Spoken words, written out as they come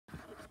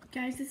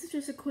Guys, this is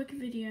just a quick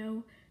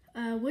video.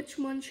 Which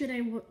one should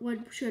what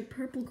should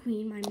Purple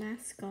Queen, my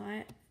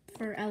mascot,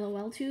 for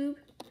LOLTube?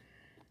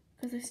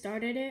 Because I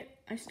started it.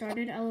 I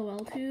started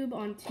LOLTube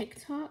on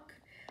TikTok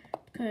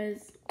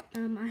because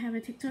I have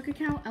a TikTok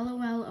account,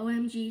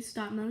 LOLOMG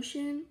Stop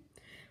Motion,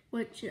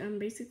 which I'm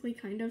basically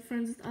kind of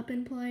friends with Up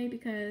and Play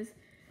because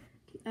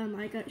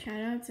I got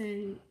shoutouts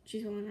and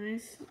she's really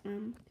nice.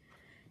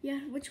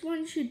 Yeah, which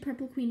one should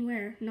Purple Queen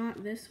wear?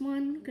 Not this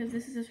one, because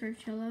this is her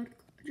chill out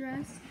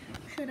dress.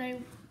 Should I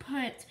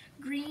put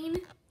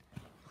green,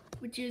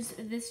 which is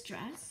this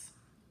dress,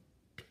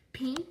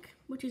 pink,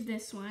 which is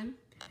this one,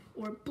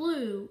 or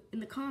blue in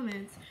the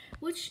comments?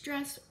 Which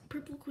dress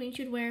Purple Queen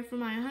should wear for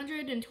my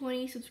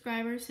 120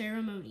 subscriber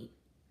ceremony?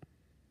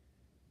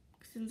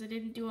 Since I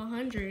didn't do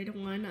 100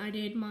 one, I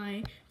did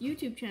my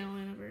YouTube channel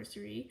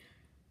anniversary.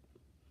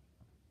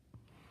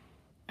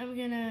 I'm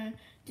gonna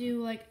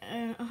do like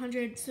a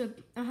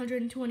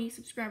 120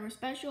 subscriber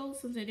special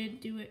since I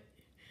didn't do it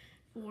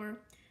for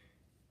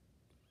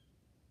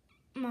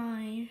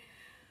my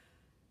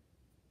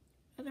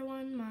other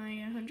one,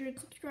 my 100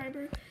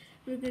 subscriber.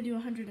 We're gonna do a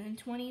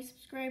 120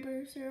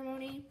 subscriber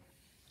ceremony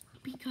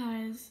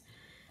because,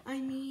 I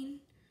mean,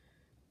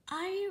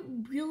 I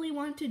really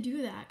want to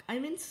do that.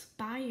 I'm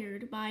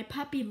inspired by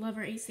Puppy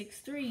Lover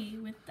 863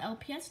 with the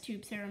LPS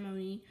Tube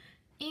ceremony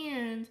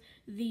and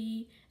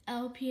the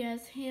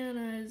LPS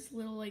Hannah's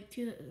little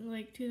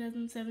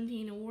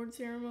 2017 award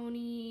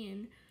ceremony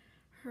and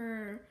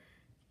her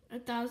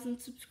 1,000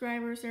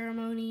 subscriber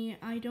ceremony.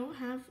 I don't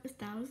have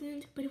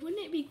 1,000, but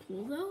wouldn't it be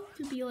cool though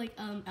to be like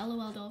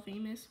LOL Doll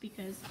famous,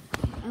 because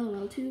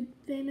LOLTube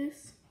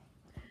famous?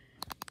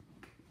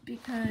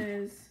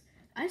 Because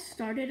I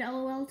started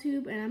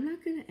LOLTube and I'm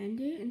not gonna end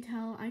it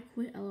until I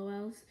quit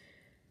LOLs,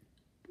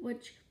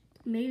 which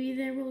maybe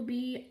there will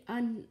be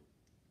on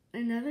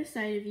another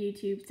side of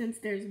YouTube, since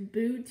there's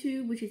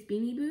BooTube, which is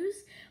Beanie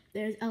Boos.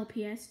 There's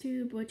LPS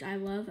Tube, which I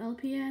love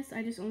LPS.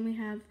 I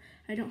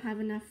don't have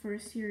enough for a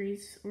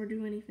series or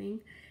do anything,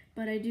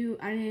 but I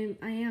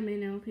am in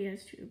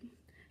LPS Tube.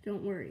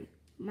 Don't worry.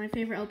 My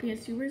favorite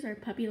LPS tubers are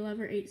Puppy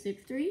Lover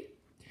 863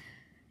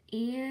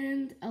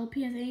 and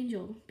LPS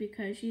Angel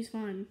because she's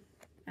fun.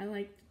 I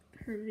like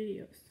her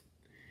videos.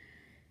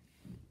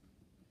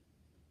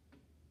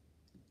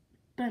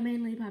 But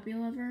mainly Puppy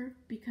Lover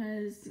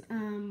because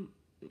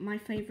my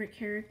favorite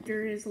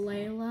character is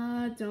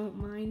Layla. Don't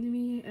mind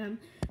me.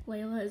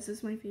 Layla is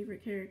just my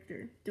favorite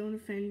character. Don't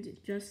offend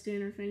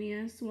Justin or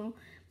Phineas. Well,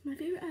 my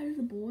favorite out of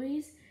the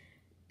boys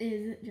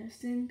is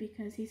Justin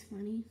because he's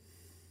funny.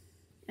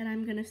 And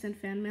I'm gonna send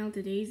fan mail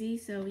to Daisy,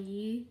 so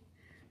yee.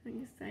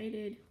 I'm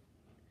excited.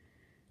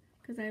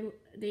 Because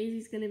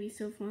Daisy's gonna be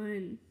so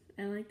fun.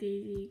 I like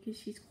Daisy because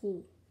she's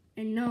cool.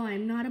 And no,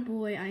 I'm not a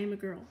boy, I am a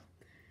girl.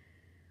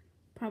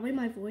 Probably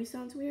my voice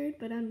sounds weird,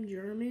 but I'm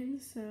German,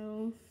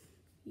 so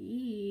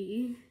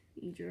yee,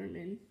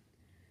 German.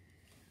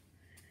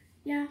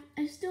 Yeah,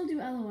 I still do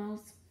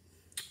LOLs.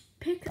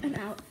 Pick an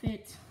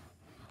outfit.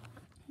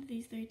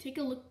 These three. Take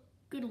a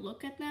good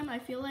look at them. I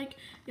feel like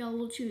y'all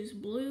will choose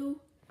blue,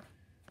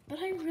 but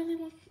I really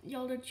want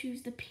y'all to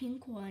choose the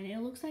pink one. It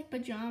looks like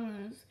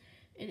pajamas.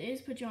 It is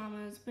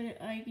pajamas,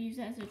 but I use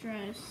it as a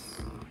dress.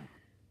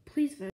 Please vote.